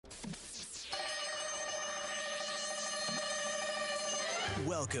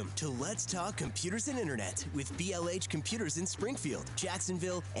Welcome to Let's Talk Computers and Internet with BLH Computers in Springfield,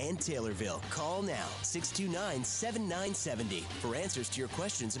 Jacksonville, and Taylorville. Call now, 629-7970 for answers to your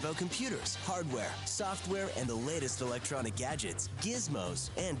questions about computers, hardware, software, and the latest electronic gadgets,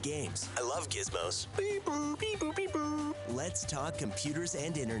 gizmos, and games. I love gizmos. Beep boop, beep boop, beep boop. Let's Talk Computers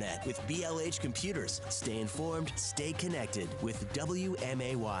and Internet with BLH Computers. Stay informed, stay connected with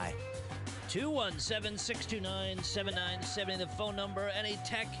WMAY. 217-629-7970, the phone number. Any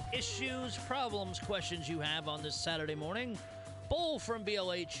tech issues, problems, questions you have on this Saturday morning. Bull from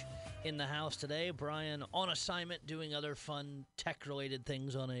BLH in the house today. Brian on assignment doing other fun tech-related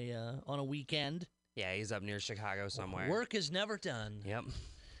things on a weekend. Yeah, he's up near Chicago somewhere. Work is never done. Yep.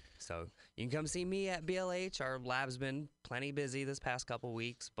 So you can come see me at BLH. Our lab's been plenty busy this past couple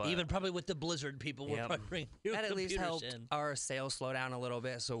weeks, but even probably with the blizzard, people were probably bringing new that at least computers helped in. our sales slow down a little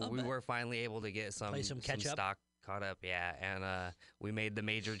bit. So we were finally able to get some catch up. stock caught up. Yeah, and we made the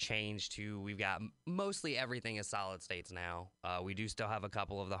major change to we've got mostly everything is solid states now. We do still have a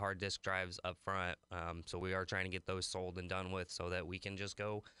couple of the hard disk drives up front, so we are trying to get those sold and done with so that we can just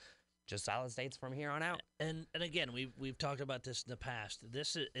go. Just solid states from here on out. And again, we've talked about this in the past.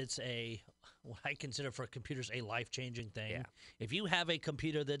 It's what I consider for computers a life-changing thing. Yeah. If you have a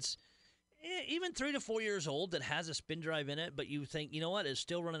computer that's even 3 to 4 years old that has a spin drive in it, but you think, you know what, it's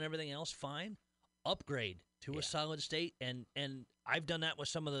still running everything else fine, upgrade to a solid state. And I've done that with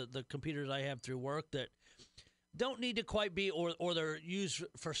some of the computers I have through work that don't need to quite be, or they're used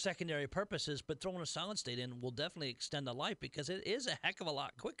for secondary purposes, but throwing a solid state in will definitely extend the life because it is a heck of a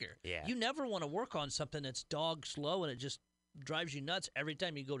lot quicker. Yeah. You never want to work on something that's dog slow and it just drives you nuts every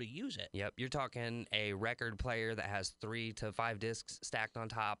time you go to use it. Yep, you're talking a record player that has 3 to 5 discs stacked on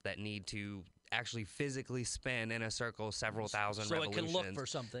top that need to actually physically spin in a circle several thousand revolutions. So it can look for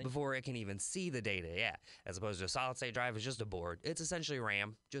something. Before it can even see the data, yeah. As opposed to a solid-state drive is just a board. It's essentially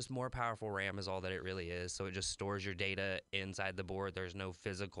RAM, just more powerful RAM is all that it really is. So it just stores your data inside the board. There's no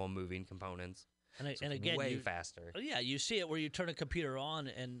physical moving components. And again, way faster. Yeah, you see it where you turn a computer on,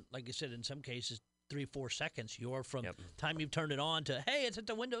 and like I said, in some cases, 3-4 seconds, you're from time you've turned it on to, hey, it's at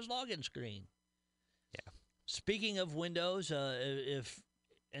the Windows login screen. Yeah. Speaking of Windows, if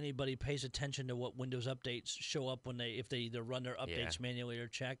anybody pays attention to what Windows updates show up if they either run their updates manually or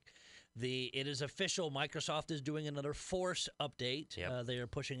check, it is official. Microsoft is doing another Force update. Yep. They are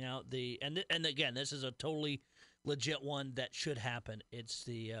pushing out and again, this is a totally legit one that should happen. It's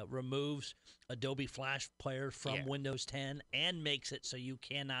removes Adobe Flash Player from Windows 10 and makes it so you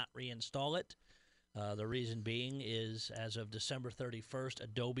cannot reinstall it. The reason being is as of December 31st,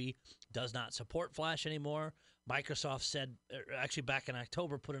 Adobe does not support Flash anymore. Microsoft said, actually back in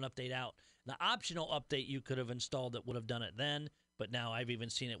October, put an update out. The optional update you could have installed that would have done it then, but now I've even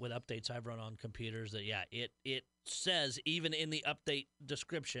seen it with updates I've run on computers that, it says even in the update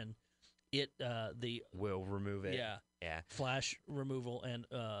description, will remove it. Yeah. Flash removal and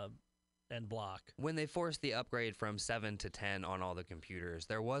block. When they forced the upgrade from 7 to 10 on all the computers,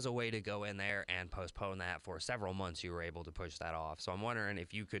 there was a way to go in there and postpone that for several months. You were able to push that off. So I'm wondering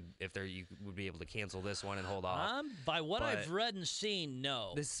if you would be able to cancel this one and hold off. By what I've read and seen,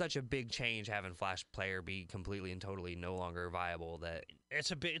 no. This is such a big change having Flash Player be completely and totally no longer viable that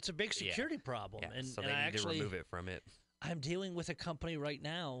it's a big security problem. Yeah, And so and they I need actually, to remove it from it. I'm dealing with a company right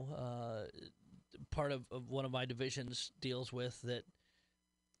now. Part of one of my divisions deals with that.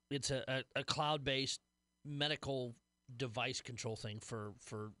 It's a cloud-based medical device control thing for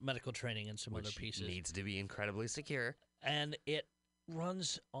medical training and some other pieces. Needs to be incredibly secure. And it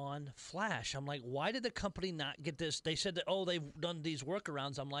runs on Flash. I'm like, why did the company not get this? They said that, they've done these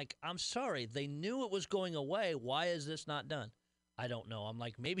workarounds. I'm like, I'm sorry. They knew it was going away. Why is this not done? I don't know. I'm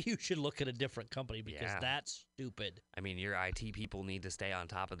like, maybe you should look at a different company because that's stupid. I mean, your IT people need to stay on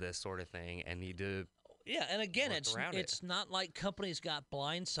top of this sort of thing and need to... Yeah, and again, it's not like companies got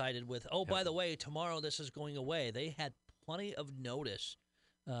blindsided with, by the way, tomorrow this is going away. They had plenty of notice.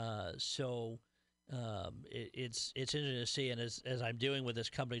 So it's interesting to see. And as I'm doing with this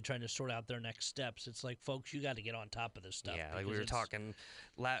company trying to sort out their next steps, it's like, folks, you got to get on top of this stuff. Yeah, like we were talking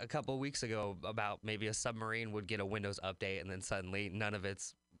a couple of weeks ago about maybe a submarine would get a Windows update and then suddenly none of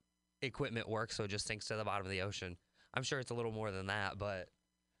its equipment works, so it just sinks to the bottom of the ocean. I'm sure it's a little more than that, but...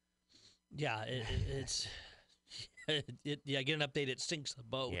 Yeah, it's get an update. It sinks the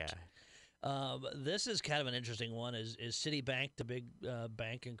boat. Yeah. This is kind of an interesting one. Is Citibank, the big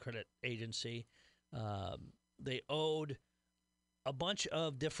bank and credit agency? They owed a bunch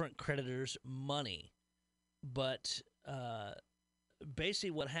of different creditors money, but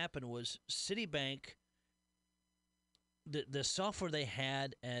basically what happened was Citibank, the software they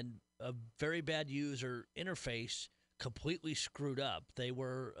had and a very bad user interface completely screwed up. They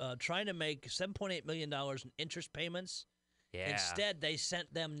were trying to make $7.8 million in interest payments. Yeah. Instead, they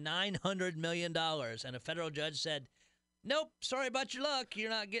sent them $900 million, and a federal judge said, nope, sorry about your luck. You're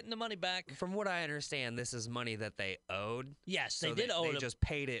not getting the money back. From what I understand, this is money that they owed. Yes, So they did owe They them. just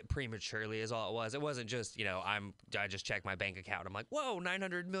paid it prematurely is all it was. It wasn't just, I just checked my bank account. I'm like, whoa,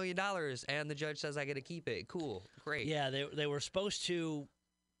 $900 million. And the judge says I get to keep it. Cool. Great. Yeah, they were supposed to,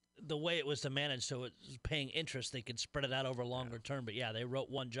 the way it was to manage, so it was paying interest, they could spread it out over a longer term. But yeah, they wrote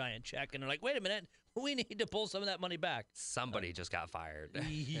one giant check, and they're like, wait a minute, we need to pull some of that money back. Somebody just got fired.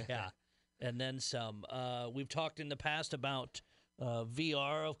 Yeah, and then some. We've talked in the past about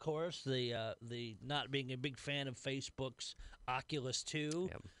VR, of course, the not being a big fan of Facebook's Oculus 2,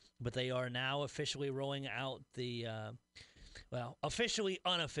 Yep. but they are now officially rolling out the, officially,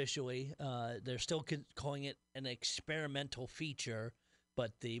 unofficially, they're still calling it an experimental feature,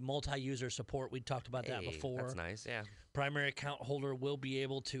 but the multi-user support, we talked about that before. That's nice, yeah. Primary account holder will be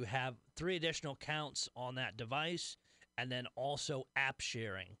able to have 3 additional accounts on that device, and then also app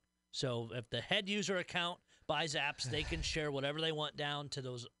sharing. So if the head user account buys apps, they can share whatever they want down to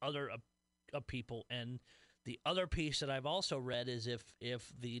those other people. And the other piece that I've also read is if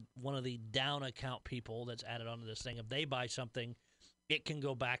the one of the down account people that's added onto this thing, if they buy something, it can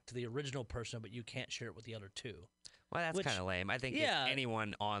go back to the original person, but you can't share it with the other 2. Well, that's kind of lame. I think yeah. if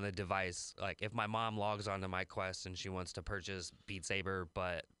anyone on the device, like if my mom logs onto my Quest and she wants to purchase Beat Saber,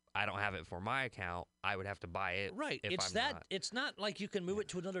 but I don't have it for my account, I would have to buy it. Right. If I'm not. It's not like you can move it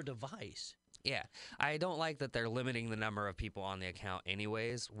to another device. Yeah. I don't like that they're limiting the number of people on the account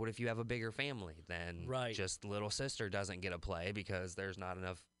anyways. What if you have a bigger family? Then just little sister doesn't get a play because there's not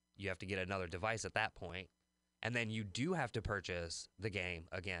enough. You have to get another device at that point. And then you do have to purchase the game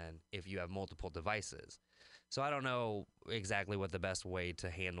again if you have multiple devices. So I don't know exactly what the best way to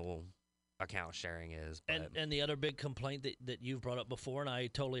handle account sharing is. But. And the other big complaint that you've brought up before, and I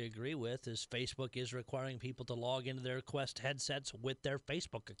totally agree with, is Facebook is requiring people to log into their Quest headsets with their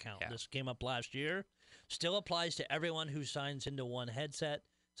Facebook account. Yeah. This came up last year. Still applies to everyone who signs into one headset.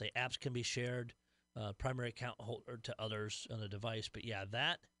 Say apps can be shared, primary account holder to others on the device. But yeah,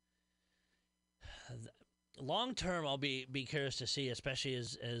 that long term, I'll be curious to see, especially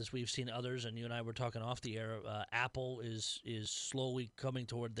as we've seen others, and you and I were talking off the air. Apple is slowly coming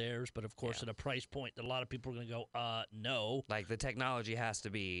toward theirs, but of course at a price point that a lot of people are going to go, no. Like the technology has to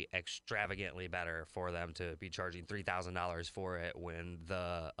be extravagantly better for them to be charging $3,000 for it when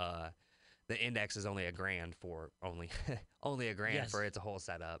the index is only $1,000 for only $1,000 for its whole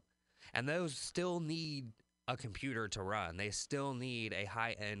setup, and those still need a computer to run. They still need a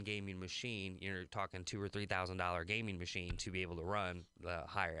high-end gaming machine. You're talking $2,000 or $3,000 gaming machine to be able to run the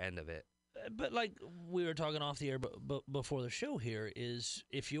higher end of it. But like we were talking off the air before the show here, is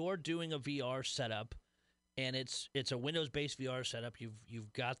if you're doing a VR setup and it's a Windows-based VR setup,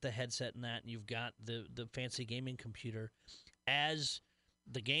 you've got the headset and that, and you've got the fancy gaming computer. As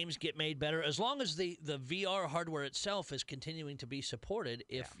the games get made better, as long as the VR hardware itself is continuing to be supported.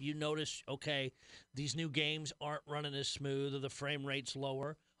 If you notice, okay, these new games aren't running as smooth or the frame rate's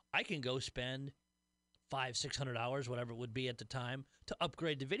lower, I can go spend $500-600, whatever it would be at the time, to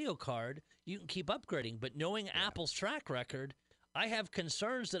upgrade the video card. You can keep upgrading, but knowing Apple's track record, I have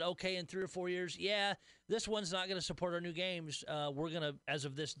concerns that, okay, in 3 or 4 years, this one's not going to support our new games. We're going to, as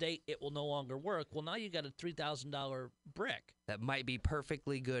of this date, it will no longer work. Well, now you got a $3,000 brick. That might be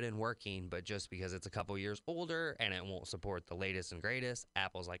perfectly good and working, but just because it's a couple years older and it won't support the latest and greatest,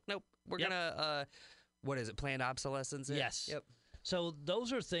 Apple's like, nope, we're going to, what is it, planned obsolescence? Yes. Yep. So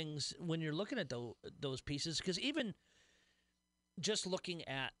those are things, when you're looking at those pieces, because even just looking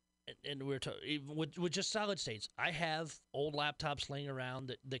at, and we're with just solid states, I have old laptops laying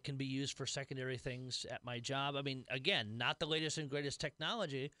around that can be used for secondary things at my job. I mean, again, not the latest and greatest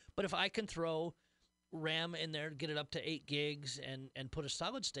technology, but if I can throw RAM in there, get it up to 8 gigs, and put a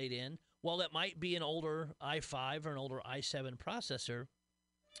solid state in, while it might be an older i5 or an older i7 processor,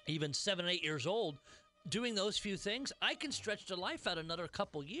 even 7 or 8 years old, doing those few things, I can stretch the life out another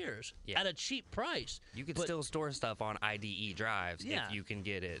couple years at a cheap price. You can still store stuff on IDE drives if you can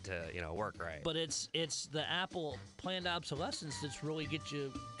get it to work right. But it's the Apple planned obsolescence that's really get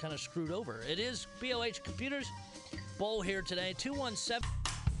you kind of screwed over. It is BOH Computers. Bull here today, 217.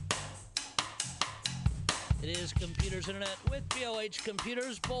 It is Computers Internet with BOH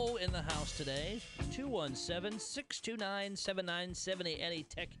Computers. Bull in the house today, 217-629-7970. Any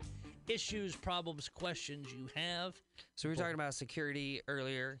tech issues, problems, questions you have. So we were talking about security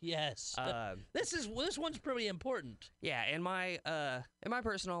earlier. Yes. This one's pretty important. Yeah, in my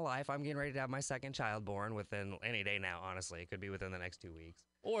personal life, I'm getting ready to have my second child born within any day now, honestly. It could be within the next 2 weeks.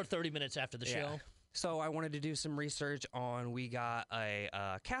 Or 30 minutes after the show. So I wanted to do some research on. We got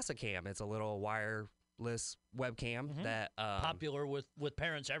a Casa Cam. It's a little wireless webcam that Popular with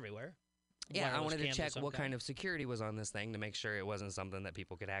parents everywhere. Yeah, I Wireless wanted to cams of check some what kind. kind of security was on this thing to make sure it wasn't something that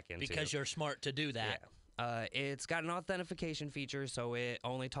people could hack into. Because you're smart to do that. Yeah. It's got an authentication feature, so it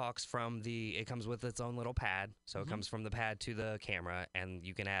only talks from it comes with its own little pad. So it comes from the pad to the camera, and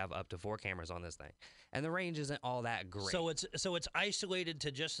you can have up to 4 cameras on this thing. And the range isn't all that great. So it's isolated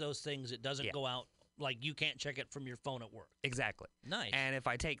to just those things. It doesn't go out, like you can't check it from your phone at work. Exactly. Nice. And if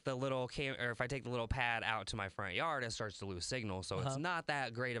I take the little pad out to my front yard, it starts to lose signal. So it's not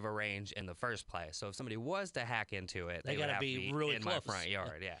that great of a range in the first place. So if somebody was to hack into it, they would gotta have be to be really in close. my front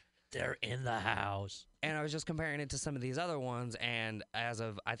yard. Yeah. They're in the house. And I was just comparing it to some of these other ones, and as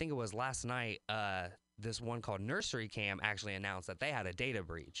of, I think it was last night, this one called Nursery Cam actually announced that they had a data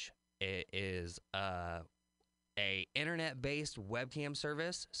breach. It is a internet-based webcam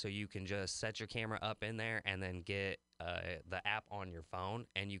service, so you can just set your camera up in there and then get the app on your phone,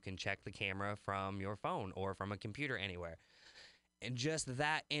 and you can check the camera from your phone or from a computer anywhere. And just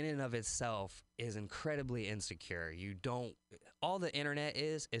that in and of itself is incredibly insecure. All the internet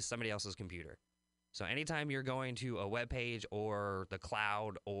is somebody else's computer. So anytime you're going to a web page or the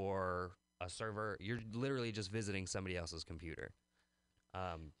cloud or a server, you're literally just visiting somebody else's computer.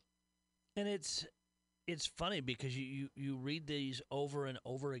 And it's funny because you read these over and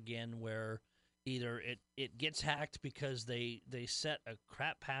over again where either it gets hacked because they set a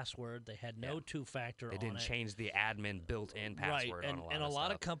crap password, they had no two-factor on it. They didn't change the admin built-in password right. on a lot and of a lot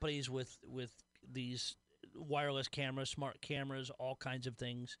stuff. of companies with these wireless cameras, smart cameras, all kinds of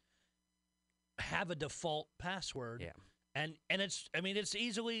things have a default password. Yeah. And it's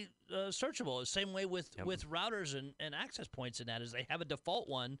easily searchable. The same way with routers and access points and that is they have a default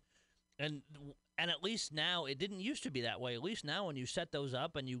one, and at least now it didn't used to be that way. At least now when you set those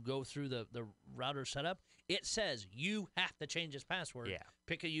up and you go through the router setup, it says you have to change this password. Yeah.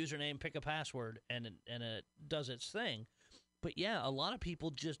 Pick a username, pick a password, and it does its thing. But yeah, a lot of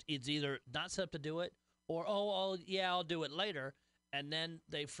people it's either not set up to do it or I'll do it later. And then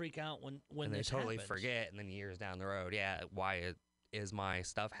they freak out when and this they totally happens. forget, and then years down the road, why is my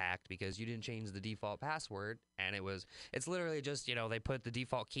stuff hacked? Because you didn't change the default password, and it's literally just, they put the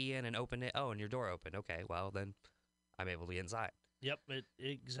default key in and opened it. Oh, and your door opened. Okay, well, then I'm able to get inside. Yep,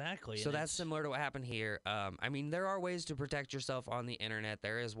 exactly. So and that's similar to what happened here. There are ways to protect yourself on the internet.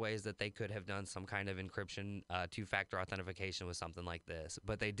 There is ways that they could have done some kind of encryption, two-factor authentication with something like this,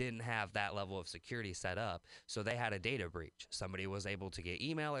 but they didn't have that level of security set up, so they had a data breach. Somebody was able to get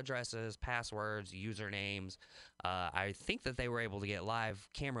email addresses, passwords, usernames. I think that they were able to get live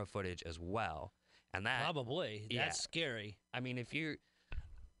camera footage as well. And that probably. That's scary.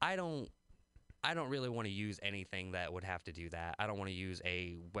 I don't really want to use anything that would have to do that. I don't want to use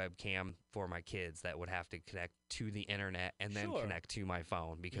a webcam for my kids that would have to connect to the internet and then connect to my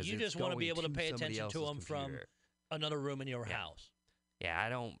phone, because you just want to be able to pay attention to them from another room in your house. Yeah, I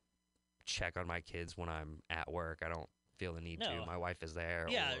don't check on my kids when I'm at work. I don't feel the need to. My wife is there.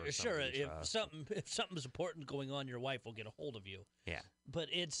 Yeah, or sure. If trust. something's important going on, your wife will get a hold of you. Yeah. But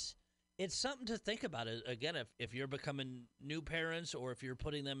it's something to think about. Again, if you're becoming new parents or if you're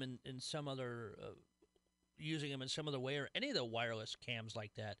putting them in some other, using them in some other way, or any of the wireless cams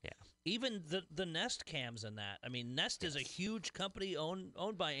like that. Yeah. Even the Nest cams and that. I mean, Nest is a huge company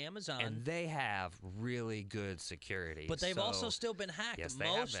owned by Amazon. And they have really good security. But they've also still been hacked. Yes, they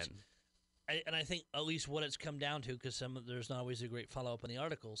have been. And I think at least what it's come down to, because there's not always a great follow-up in the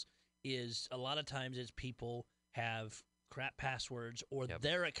articles, is a lot of times it's people have crap passwords, or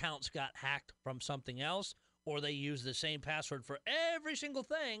their accounts got hacked from something else, or they use the same password for every single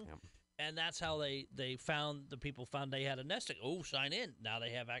thing, and that's how they found they had a Nest. Sign in. Now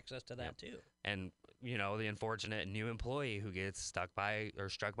they have access to that too. And the unfortunate new employee who gets struck by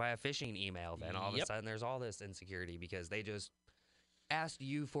a phishing email, then all of a sudden there's all this insecurity because they just asked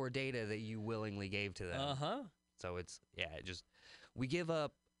you for data that you willingly gave to them. So we give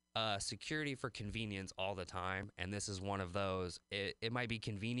up security for convenience all the time, and this is one of those. It might be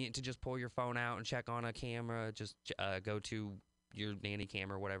convenient to just pull your phone out and check on a camera, just go to your nanny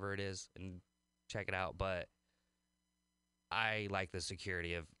cam or whatever it is and check it out, but I like the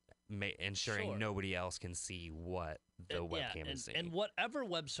security of ensuring nobody else can see what the webcam is seeing. And whatever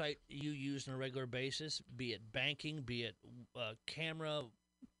website you use on a regular basis, be it banking, be it camera,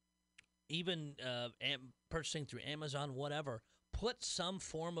 even purchasing through Amazon, whatever, put some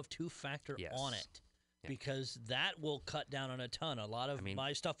form of two-factor on it, because that will cut down on a ton. A lot of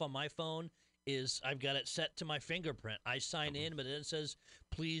my stuff on my phone is I've got it set to my fingerprint. I sign in, but then it says,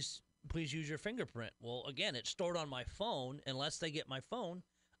 please use your fingerprint. Well, again, it's stored on my phone. Unless they get my phone,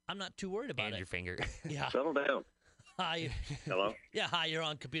 I'm not too worried about And it. your finger. Yeah. Settle down. Hi. Hello? Yeah, hi. You're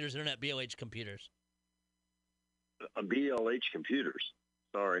on Computers Internet, BLH Computers. BLH Computers.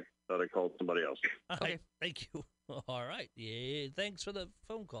 Sorry. Thought I called somebody else. All Okay. right, thank you. All right. Yeah, thanks for the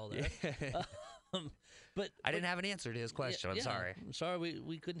phone call there. But I didn't have an answer to his question. I'm sorry. I'm sorry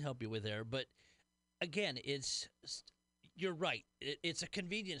we couldn't help you with there. But again, you're right. It's a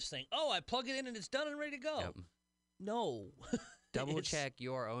convenience thing. Oh, I plug it in and it's done and ready to go. Yep. No. Double It's- check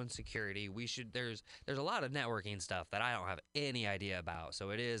your own security. There's a lot of networking stuff that I don't have any idea about.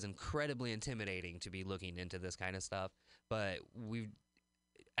 So it is incredibly intimidating to be looking into this kind of stuff. But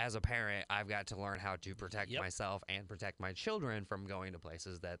as a parent, I've got to learn how to protect Yep. myself and protect my children from going to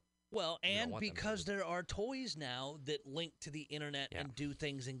places that Well, We don't and want them to. because there are toys now that link to the internet Yeah. and do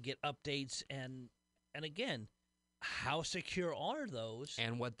things and get updates and again, how secure are those?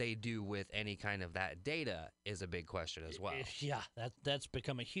 and what they do with any kind of that data is a big question as well. Yeah, that's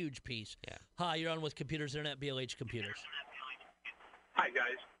become a huge piece. Yeah. Hi, you're on with Computers Internet, BLH Computers. Hi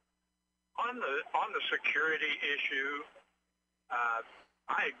guys. On the security issue,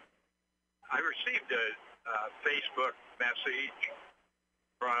 I received a Facebook message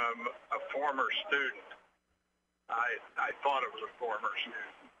from a former student. I thought it was a former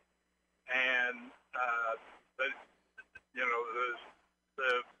student, and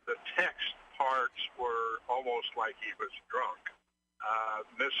the text parts were almost like he was drunk.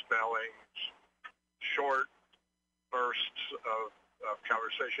 Misspellings, short bursts of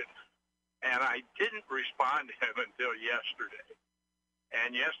conversation. And I didn't respond to him until yesterday.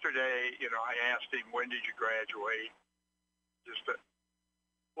 And yesterday, I asked him, when did you graduate?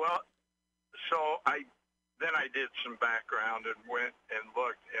 So then I did some background and went and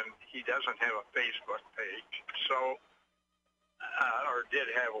looked, and he doesn't have a Facebook page. So, or did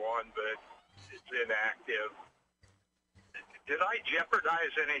have one, but it's inactive. Did I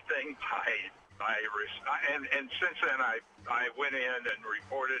jeopardize anything and since then I went in and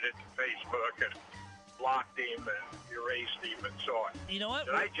reported it to Facebook and blocked him and erased him and so on. You know what?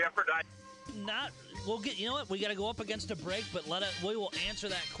 Did I jeopardize? We'll get. You know what? We got to go up against a break, but we will answer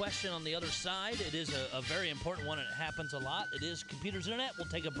that question on the other side. It is a very important one, and it happens a lot. It is Computers Internet. We'll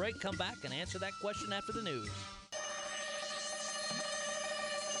take a break, come back, and answer that question after the news.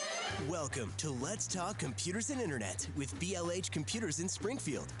 Welcome to Let's Talk Computers and Internet with BLH Computers in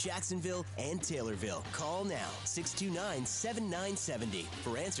Springfield, Jacksonville, and Taylorville. Call now, 629-7970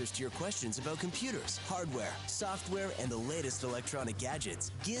 for answers to your questions about computers, hardware, software, and the latest electronic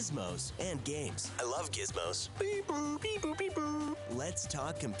gadgets, gizmos, and games. I love gizmos. Beep boop, beep boop, beep boop. Let's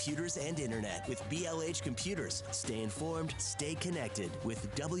Talk Computers and Internet with BLH Computers. Stay informed, stay connected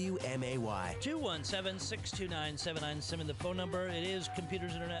with WMAY. 217-629-7970, the phone number. It is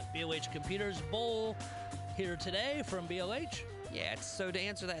Computers Internet, BLH Computers. Bowl here today from BLH. Yeah, so to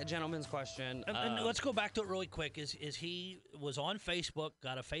answer that gentleman's question, And let's go back to it really quick. Is he was on Facebook,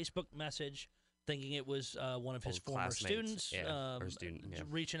 got a Facebook message thinking it was one of his Old former classmates, students or student, yeah.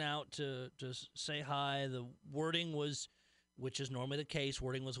 reaching out to say hi. The wording was, which is normally the case,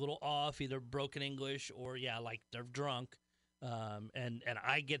 wording was a little off, either broken English or, like they're drunk. And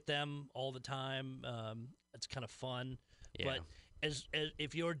I get them all the time. It's kind of fun. Yeah. But as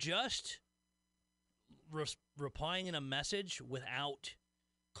if you're just replying in a message without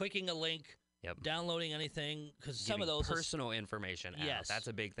clicking a link, Yep. downloading anything, because some Giving of those personal information out. Yes. That's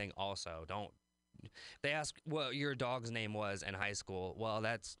a big thing also. They ask what your dog's name was in high school. Well,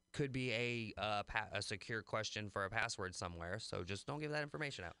 could be a secure question for a password somewhere, so just don't give that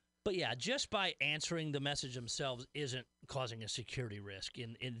information out. But yeah, just by answering the message themselves isn't causing a security risk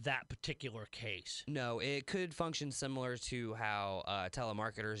in that particular case. No, it could function similar to how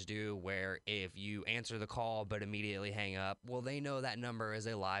telemarketers do, where if you answer the call but immediately hang up, well, they know that number is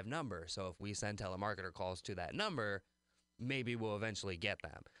a live number. So if we send telemarketer calls to that number, maybe we'll eventually get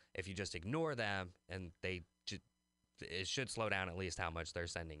them. If you just ignore them, and it should slow down at least how much they're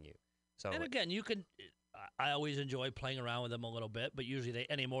sending you. So And again, I always enjoy playing around with them a little bit, but usually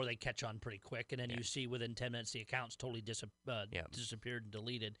they catch on pretty quick, and then you see within 10 minutes the account's totally disappeared and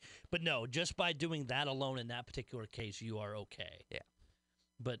deleted. But no, just by doing that alone in that particular case, you are okay. Yeah.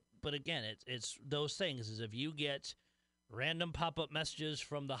 But again, it's those things. Is if you get random pop-up messages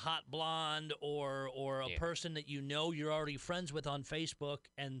from the hot blonde or a person that you're already friends with on Facebook,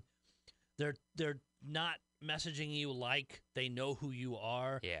 and they're not messaging you like they know who you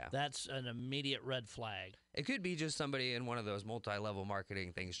are, that's an immediate red flag. It could be just somebody in one of those multi-level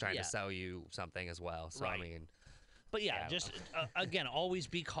marketing things trying to sell you something as well. So, Right. I mean, But yeah, just again, always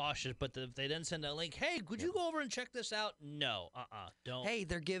be cautious. But if they then send a link, hey, could you go over and check this out? No, don't. Hey,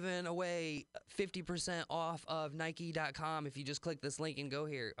 they're giving away 50% off of Nike.com if you just click this link and go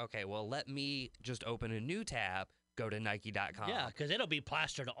here. Okay, well, let me just open a new tab, go to Nike.com. Yeah, because it'll be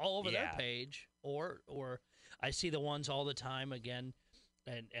plastered all over their page. Or I see the ones all the time again,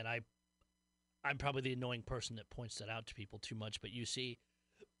 and I'm probably the annoying person that points that out to people too much. But you see,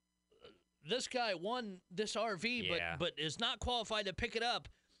 this guy won this RV, but is not qualified to pick it up,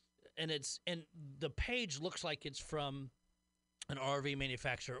 and the page looks like it's from an RV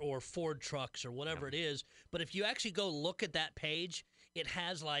manufacturer or Ford Trucks or whatever it is. But if you actually go look at that page, it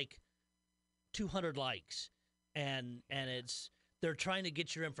has like 200 likes, and they're trying to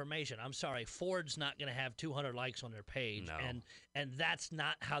get your information. I'm sorry, Ford's not going to have 200 likes on their page, and that's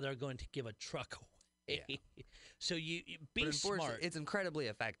not how they're going to give a truck away. Yeah. So you be smart. It's incredibly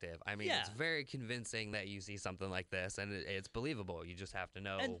effective. I mean, it's very convincing that you see something like this, and it's believable. You just have to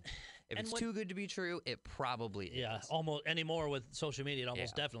know if it's too good to be true, it probably is. Yeah, almost anymore with social media, it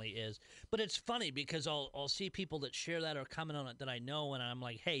almost definitely is. But it's funny because I'll see people that share that or comment on it that I know, and I'm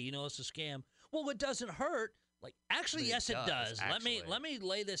like, hey, it's a scam. Well, it doesn't hurt. Like, actually, yes, it does. Actually. Let me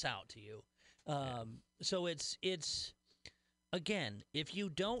lay this out to you. So it's again, if you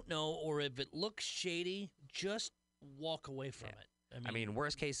don't know or if it looks shady, just walk away from it. I mean,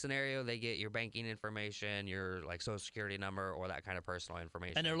 worst case scenario, they get your banking information, your like social security number, or that kind of personal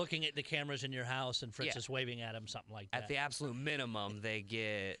information. And they're looking at the cameras in your house, and Fritz is waving at them, something like that. At the absolute minimum, they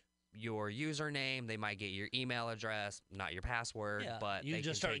get your username. They might get your email address, not your password. Yeah, but you they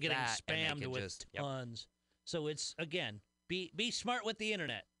just can start take getting that spammed with tons. So it's again, be smart with the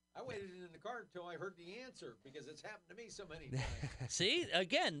internet. I waited in the car until I heard the answer because it's happened to me so many times. See,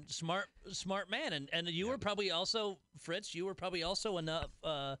 again, smart man, and you were probably also, Fritz. You were probably also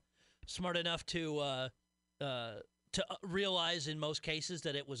smart enough to realize in most cases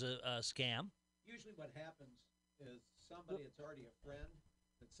that it was a scam. Usually, what happens is somebody that's already a friend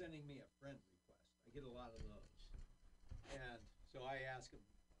that's sending me a friend request. I get a lot of those, and so I ask them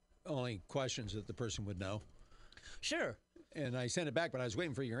only questions that the person would know. Sure. And I sent it back, but I was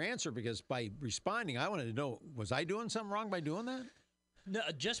waiting for your answer because by responding, I wanted to know, was I doing something wrong by doing that? No,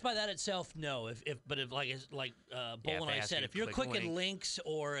 just by that itself, no. But if like Bull and I said, if you're clicking links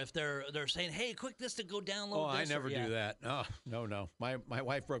or if they're saying, hey, click this to go download this. I never do that. Oh, no. My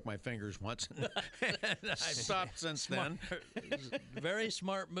wife broke my fingers once, and I've stopped since then. Very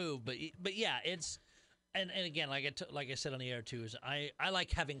smart move, but yeah, it's and again, like I said on the air too, is I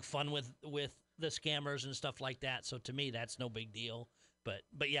like having fun with the scammers and stuff like that. So to me, that's no big deal. But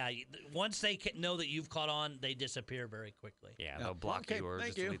yeah, once they know that you've caught on, they disappear very quickly. Yeah, they'll block you or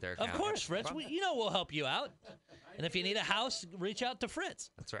just delete their account. Of course, Fritz. We'll help you out. And if you need a house, reach out to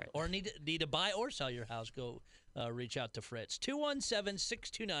Fritz. That's right. Or need to buy or sell your house, go reach out to Fritz.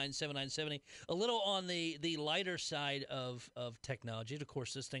 217-629-7970. A little on the lighter side of technology. Of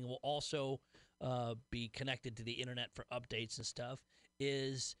course, this thing will also be connected to the internet for updates and stuff,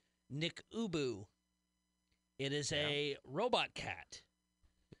 is Nick Ubu. It is a robot cat.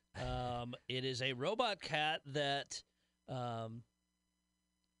 It is a robot cat that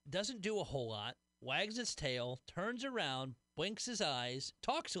doesn't do a whole lot, wags its tail, turns around, blinks his eyes,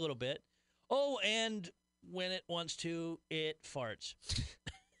 talks a little bit. Oh, and when it wants to, it farts.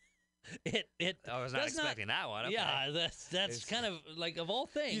 I was not expecting that one. Okay. Yeah, that's kind of like, of all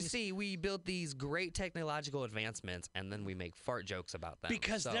things. You see, we built these great technological advancements, and then we make fart jokes about them.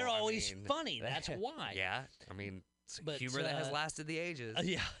 Because they're always funny. That's why. Yeah. I mean, it's humor that has lasted the ages.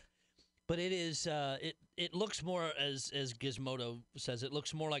 Yeah. But it is, it looks more, as Gizmodo says, it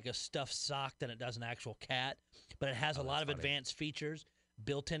looks more like a stuffed sock than it does an actual cat. But it has a lot of advanced features,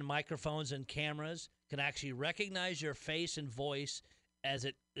 built-in microphones and cameras, can actually recognize your face and voice as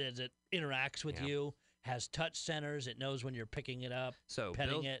it interacts with you, has touch centers, it knows when you're picking it up, so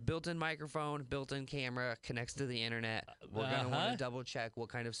petting it. Built-in microphone, built-in camera, connects to the internet. We're going to want to double-check what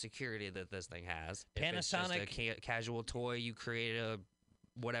kind of security that this thing has. Panasonic. If it's just a casual toy, you create a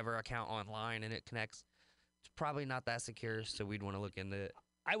whatever account online and it connects, it's probably not that secure, so we'd want to look into it.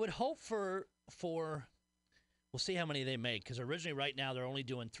 I would hope for we'll see how many they make, because originally right now they're only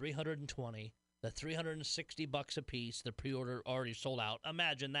doing 320. The $360 a piece. The pre-order already sold out.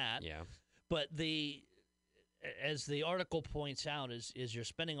 Imagine that. Yeah. But as the article points out, is you're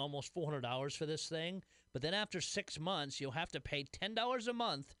spending almost $400 for this thing. But then after 6 months, you'll have to pay $10 a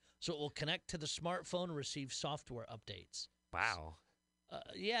month, so it will connect to the smartphone and receive software updates. Wow.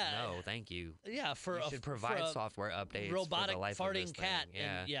 Yeah. No, thank you. Yeah, you should provide software updates robotic for the life farting of this cat. thing.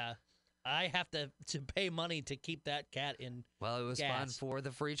 Yeah. And, yeah. I have to pay money to keep that cat in. Well, it was fun gas. for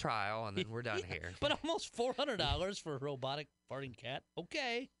the free trial, and then we're done here. But almost $400 for a robotic farting cat.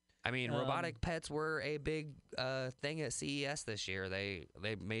 Okay. I mean, robotic pets were a big thing at CES this year. They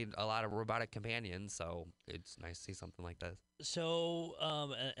made a lot of robotic companions, so it's nice to see something like that. So,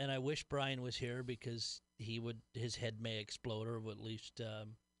 and I wish Brian was here because his head may explode or would at least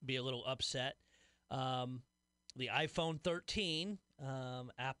be a little upset. The iPhone 13,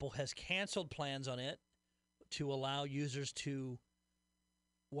 Apple has canceled plans on it to allow users to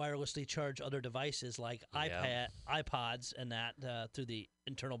wirelessly charge other devices like iPods and that through the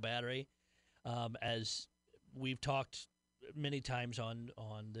internal battery. As we've talked many times on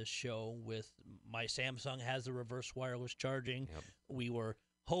this show, with my Samsung has the reverse wireless charging. Yep. We were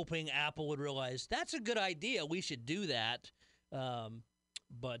hoping Apple would realize that's a good idea. We should do that.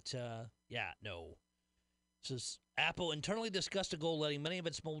 But no. So Apple internally discussed a goal letting many of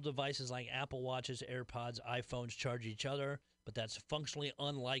its mobile devices like Apple Watches, AirPods, iPhones charge each other, but that's functionally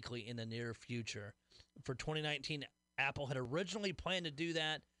unlikely in the near future. For 2019, Apple had originally planned to do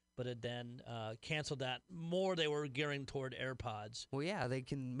that, but had then canceled that. More they were gearing toward AirPods. Well, yeah, they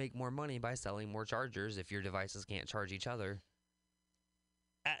can make more money by selling more chargers if your devices can't charge each other.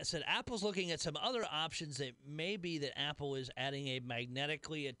 Said Apple's looking at some other options that may be that Apple is adding a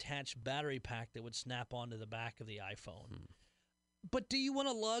magnetically attached battery pack that would snap onto the back of the iPhone. But do you want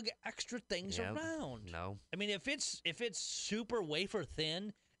to lug extra things around? No. I mean, if it's super wafer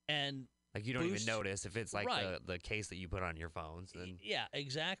thin and like you don't even notice if it's like Right. the case that you put on your phones. Then, yeah,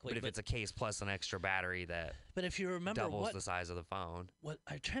 exactly. but if it's a case plus an extra battery that but if you remember doubles the size of the phone. what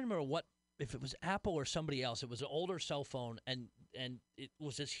I'm trying to remember what if it was Apple or somebody else, it was an older cell phone and it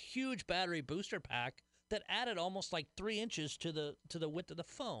was this huge battery booster pack that added almost like 3 inches to the width of the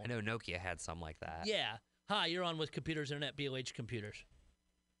phone. I know Nokia had some like that. Yeah. Hi, you're on with Computers Internet, BLH Computers.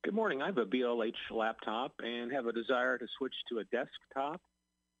 Good morning. I have a BLH laptop and have a desire to switch to a desktop.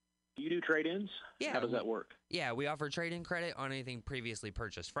 Do you do trade-ins? Yeah. How does that work? Yeah, we offer trade-in credit on anything previously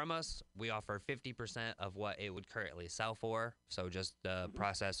purchased from us. We offer 50% of what it would currently sell for, so just the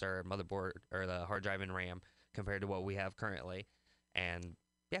processor, motherboard, or the hard drive and RAM compared to what we have currently. And,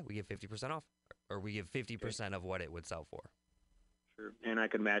 yeah, we give 50% off, or we give 50% of what it would sell for. Sure. And I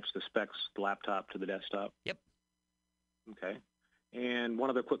can match the specs, the laptop to the desktop? Yep. Okay. And one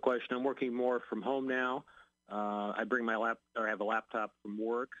other quick question. I'm working more from home now. I bring my I have a laptop from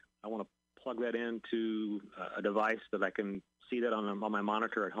work. I want to plug that into a device that I can see that on my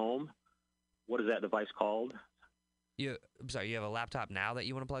monitor at home. What is that device called? I'm sorry, you have a laptop now that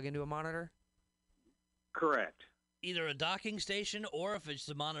you want to plug into a monitor? Correct. Either a docking station or if it's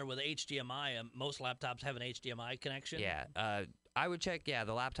the monitor with HDMI. Most laptops have an HDMI connection. Yeah. I would check,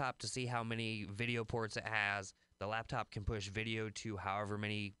 the laptop to see how many video ports it has. The laptop can push video to however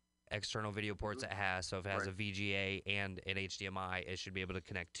many external video ports it has. So if it has a VGA and an HDMI, it should be able to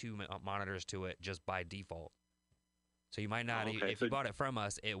connect 2 monitors to it just by default. So you might not, if you bought it from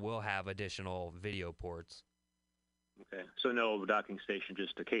us, it will have additional video ports. Okay. So no docking station,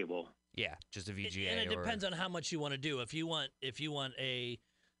 just a cable. Yeah, just a VGA. And it depends on how much you want to do. If you want a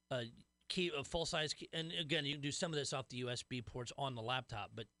full size key, and again, you can do some of this off the USB ports on the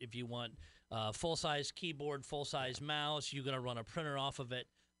laptop. But if you want full size keyboard, full size mouse, you're going to run a printer off of it.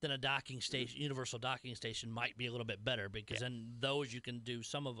 Then a docking station, universal docking station, might be a little bit better because then those you can do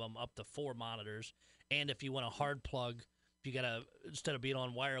some of them up to 4 monitors. And if you want a hard plug, if you got to instead of being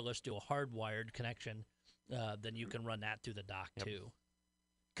on wireless, do a hardwired connection, then you can run that through the dock too.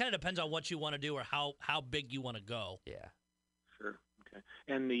 Kind of depends on what you want to do or how big you want to go. Yeah. Sure. Okay.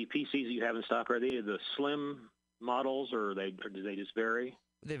 And the PCs that you have in stock, are they the slim models or do they just vary?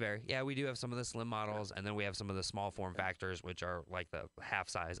 They vary. Yeah, we do have some of the slim models, and then we have some of the small form factors, which are like the half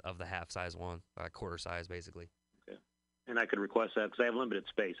size of the half size one, quarter size, basically. Okay. And I could request that because I have limited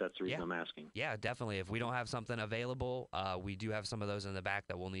space. That's the reason I'm asking. Yeah, definitely. If we don't have something available, we do have some of those in the back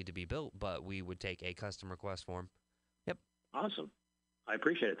that will need to be built, but we would take a custom request form. Yep. Awesome. I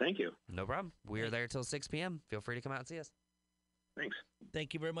appreciate it. Thank you. No problem. We are there till 6 p.m. Feel free to come out and see us. Thanks.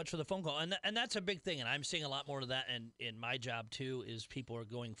 Thank you very much for the phone call. And that's a big thing, and I'm seeing a lot more of that in my job, too, is people are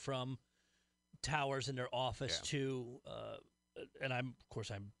going from towers in their office to, and I'm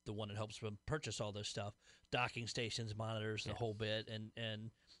the one that helps them purchase all this stuff, docking stations, monitors, the whole bit.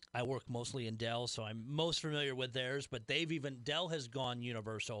 And I work mostly in Dell, so I'm most familiar with theirs, but Dell has gone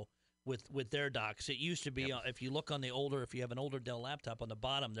universal with their docks. It used to be, if you look on if you have an older Dell laptop, on the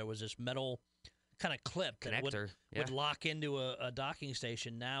bottom, there was this metal kind of clip that would lock into a docking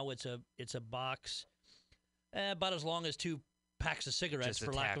station. Now it's a box about as long as 2 packs of cigarettes,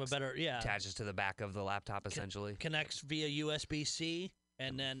 for lack of a better, attaches to the back of the laptop essentially. Connects via USB-C,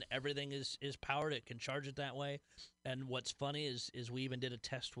 and then everything is powered. It can charge it that way. And what's funny is we even did a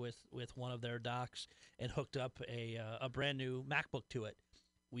test with one of their docks and hooked up a brand new MacBook to it.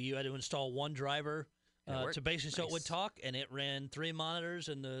 We had to install one driver to basically so it would talk, and it ran 3 monitors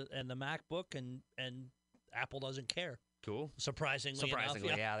and the MacBook, and Apple doesn't care. Cool. Surprisingly enough,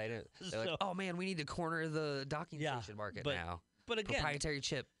 yeah, they did. They're like, oh man, we need to corner the docking station market now. But again, proprietary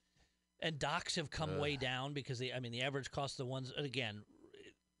chip. And docks have come way down because the average cost of the ones. And again,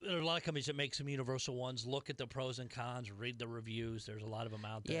 there are a lot of companies that make some universal ones. Look at the pros and cons, read the reviews. There's a lot of them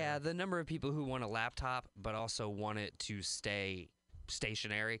out there. Yeah, the number of people who want a laptop but also want it to stay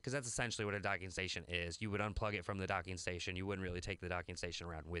stationary, because that's essentially what a docking station is. You would unplug it from the docking station. You wouldn't really take the docking station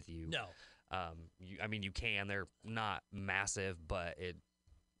around with you. No. You can. They're not massive, but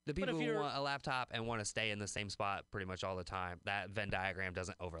the people who want a laptop and want to stay in the same spot pretty much all the time, that Venn diagram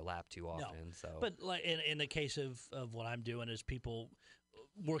doesn't overlap too often. No. So, but like in the case of what I'm doing is people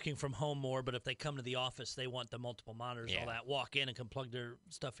working from home more, but if they come to the office, they want the multiple monitors, all that. Walk in and can plug their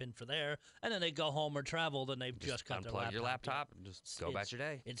stuff in for there, and then they go home or travel, then they've just got their laptop. Unplug your laptop and just go about your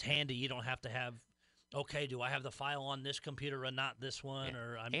day. It's handy. You don't have to have, okay, do I have the file on this computer and not this one?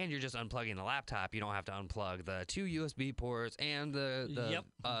 Yeah. And you're just unplugging the laptop. You don't have to unplug the 2 USB ports and the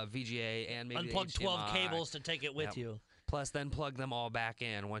VGA and maybe unplug the 12 cables to take it with you. Plus, then plug them all back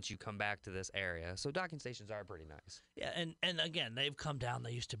in once you come back to this area. So docking stations are pretty nice. Yeah, and again, they've come down.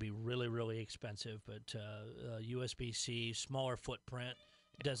 They used to be really, really expensive, but USB-C, smaller footprint,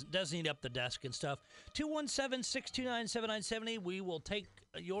 doesn't eat up the desk and stuff. 217-629-7970. We will take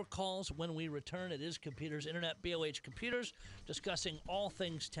your calls when we return. It is Computers Internet, BOH Computers, discussing all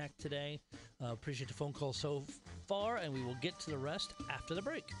things tech today. Appreciate the phone call so far, and we will get to the rest after the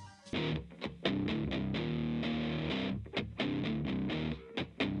break.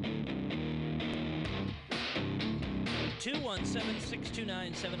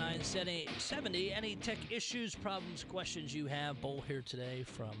 217-629-7970. Any tech issues, problems, questions you have, Bull here today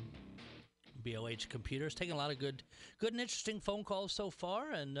from BOH Computers. Taking a lot of good and interesting phone calls so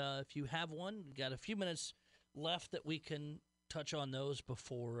far. And if you have one, we've got a few minutes left that we can touch on those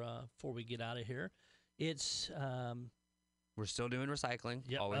before we get out of here. It's we're still doing recycling.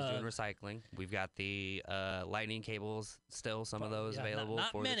 Yep, always doing recycling. We've got the lightning cables still, some of those available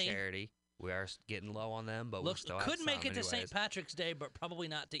not for many. the charity. We are getting low on them, but we still have could some make it anyways. to St. Patrick's Day, but probably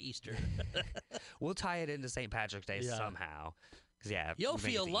not to Easter. We'll tie it into St. Patrick's Day somehow. You'll we make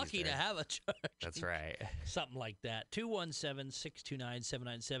feel it to lucky Easter. to have a church. That's right. Something like that.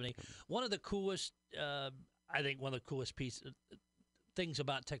 217-629-7970. One of the coolest, I think one of the coolest things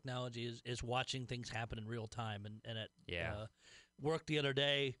about technology is watching things happen in real time. And at work the other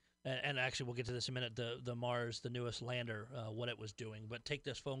day, and actually we'll get to this in a minute, the Mars, the newest lander, what it was doing. But take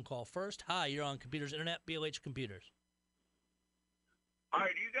this phone call first. Hi, you're on Computers Internet, BOH Computers. Hi,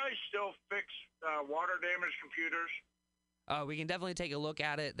 do you guys still fix water damaged computers? We can definitely take a look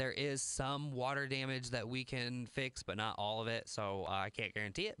at it. There is some water damage that we can fix, but not all of it. So I can't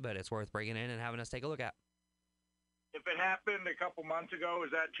guarantee it, but it's worth breaking in and having us take a look at. If it happened a couple months ago, is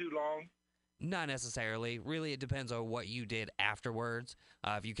that too long? Not necessarily. Really, it depends on what you did afterwards.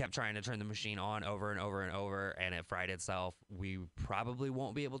 If you kept trying to turn the machine on over and over and over and it fried itself, we probably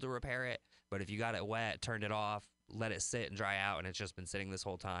won't be able to repair it. But if you got it wet, turned it off, let it sit and dry out, and it's just been sitting this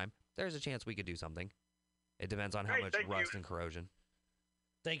whole time, there's a chance we could do something. It depends on how much rust and corrosion.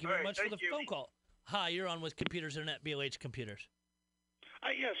 Thank you very much for the phone call. Hi, you're on with Computers Internet, BOH Computers.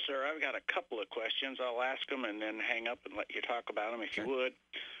 Yes, sir. I've got a couple of questions. I'll ask them and then hang up and let you talk about them if you would.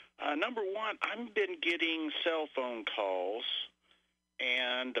 Number one, I've been getting cell phone calls,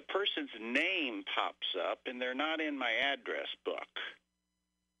 and the person's name pops up, and they're not in my address book,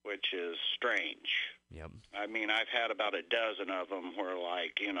 which is strange. Yep. I mean, I've had about a dozen of them where,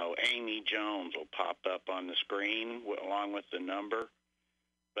 like, Amy Jones will pop up on the screen along with the number,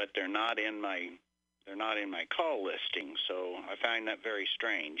 but they're not in my call listing, so I find that very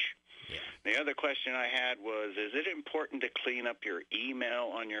strange. Yeah. The other question I had was, is it important to clean up your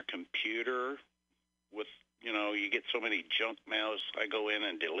email on your computer with, you get so many junk mails, I go in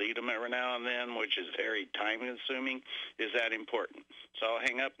and delete them every now and then, which is very time-consuming. Is that important? So I'll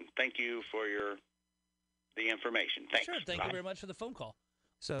hang up and thank you for the information. Thanks. Sure, thank you very much for the phone call.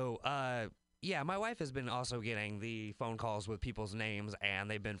 So, my wife has been also getting the phone calls with people's names, and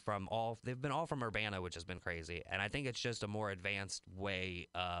they've been all from Urbana, which has been crazy. And I think it's just a more advanced way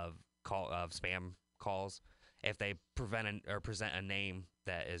of spam calls. If they present a name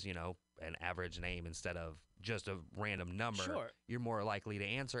that is, an average name instead of just a random number, you're more likely to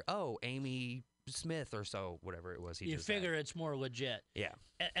answer, oh, Amy Smith or so, whatever it was. You figure it's more legit. Yeah.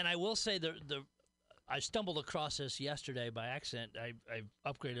 And I will say I stumbled across this yesterday by accident. I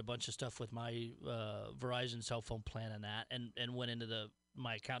upgraded a bunch of stuff with my Verizon cell phone plan and went into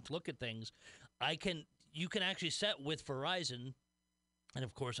my account to look at things. You can actually set with Verizon, and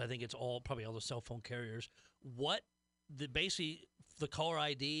of course I think it's probably all the cell phone carriers, what basically the caller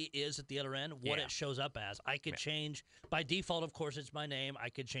ID is at the other end, what it shows up as. I could change, by default, of course, it's my name. I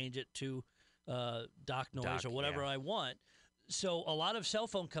could change it to Doc Noise or whatever I want. So a lot of cell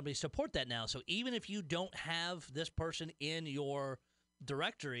phone companies support that now. So even if you don't have this person in your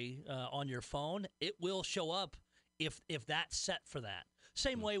directory on your phone, it will show up if that's set for that.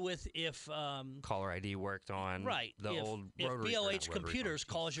 Same way with if caller ID worked on old rotary. If BLH Computers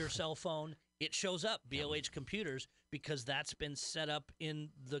calls your cell phone, it shows up BLH Computers because that's been set up in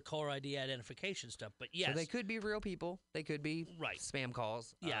the caller ID identification stuff. But yes, so they could be real people. They could be spam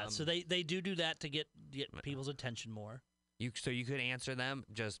calls. Yeah, so they do that to get people's attention more. So you could answer them.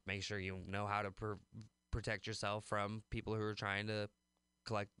 Just make sure you know how to protect yourself from people who are trying to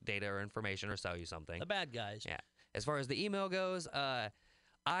collect data or information or sell you something. The bad guys. Yeah. As far as the email goes, I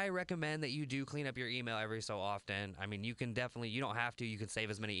recommend that you do clean up your email every so often. I mean, you can definitely, you don't have to. You can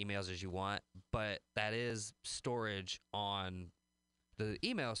save as many emails as you want, but that is storage on the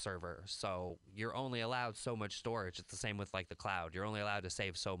email server. So you're only allowed so much storage. It's the same with like the cloud. You're only allowed to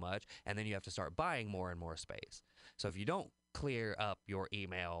save so much, and then you have to start buying more and more space. So if you don't clear up your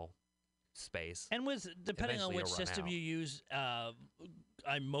email space, and depending on which system you use,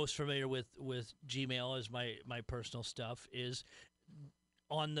 I'm most familiar with Gmail as my personal stuff is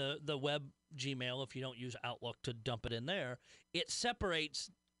on the web Gmail. If you don't use Outlook to dump it in there, it separates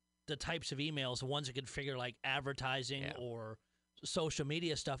the types of emails, the ones that configure like advertising or social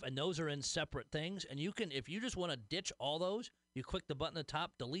media stuff, and those are in separate things. And you can, if you just want to ditch all those, you click the button at the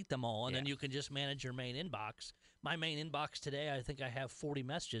top, delete them all, and then you can just manage your main inbox. My main inbox today, I think I have 40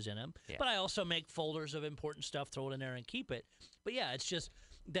 messages in them, but I also make folders of important stuff, throw it in there, and keep it. But yeah, it's just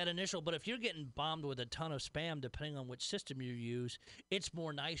that initial. But if you're getting bombed with a ton of spam, depending on which system you use, it's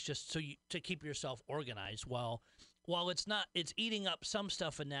more nice just to keep yourself organized. While it's eating up some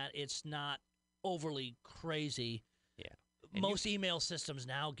stuff in that, it's not overly crazy. Yeah. Most email systems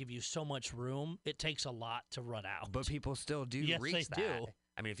now give you so much room, it takes a lot to run out. But people still do reach that. Do.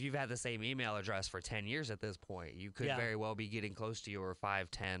 I mean, if you've had the same email address for 10 years at this point, you could very well be getting close to your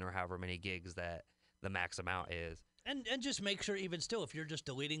 5, 10, or however many gigs that the max amount is. And just make sure, even still, if you're just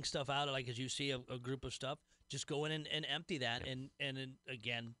deleting stuff out, like as you see a group of stuff, just go in and empty that. And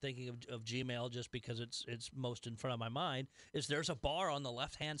again, thinking of Gmail, just because it's most in front of my mind, is there's a bar on the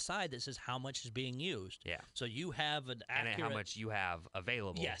left-hand side that says how much is being used. Yeah. So you have an accurate... And how much you have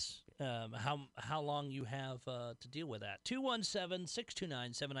available. Yes. How long you have to deal with that.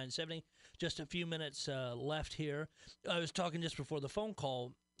 217-629-7970. Just a few minutes left here. I was talking just before the phone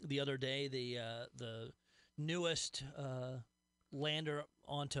call the other day, the newest lander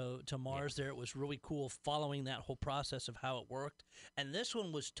onto Mars there. It was really cool following that whole process of how it worked. And this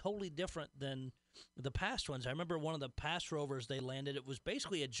one was totally different than the past ones. I remember one of the past rovers they landed, it was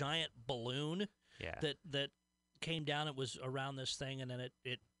basically a giant balloon that came down. It was around this thing, and then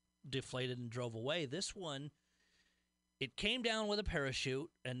it deflated and drove away. This one, it came down with a parachute,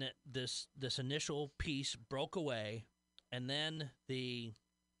 and this initial piece broke away, and then I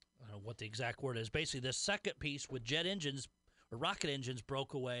don't know what the exact word is. Basically, the second piece with jet engines or rocket engines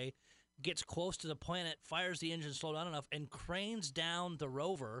broke away, gets close to the planet, fires the engine slow down enough, and cranes down the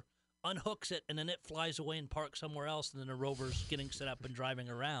rover, unhooks it, and then it flies away and parks somewhere else, and then the rover's getting set up and driving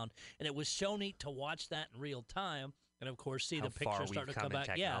around. And it was so neat to watch that in real time, and of course see the pictures start to come back.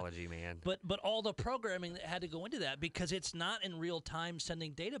 Technology, man. But all the programming that had to go into that, because it's not in real time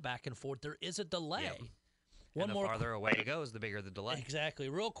sending data back and forth. There is a delay. Yep. And the farther away it goes, the bigger the delay. Exactly.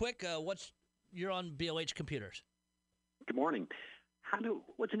 Real quick, you're on BLH Computers. Good morning.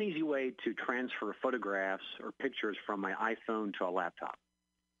 What's an easy way to transfer photographs or pictures from my iPhone to a laptop?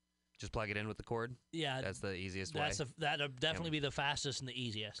 Just plug it in with the cord? Yeah. That's the easiest way. That'll definitely be the fastest and the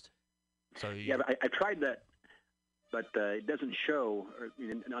easiest. So I tried that, but it doesn't show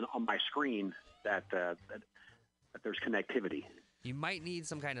on my screen that there's connectivity. You might need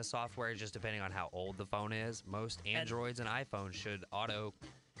some kind of software just depending on how old the phone is. Most Androids and iPhones should auto...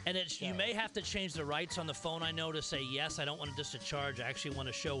 And you may have to change the rights on the phone, I know, to say, yes, I don't want this to charge. I actually want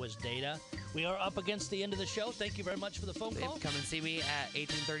to show as data. We are up against the end of the show. Thank you very much for the phone call. Come and see me at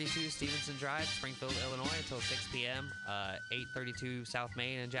 1832 Stevenson Drive, Springfield, Illinois, until 6 p.m. 832 South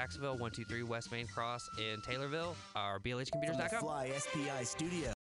Main in Jacksonville, 123 West Main Cross in Taylorville, or BLHcomputers.com. Fly SPI Studio.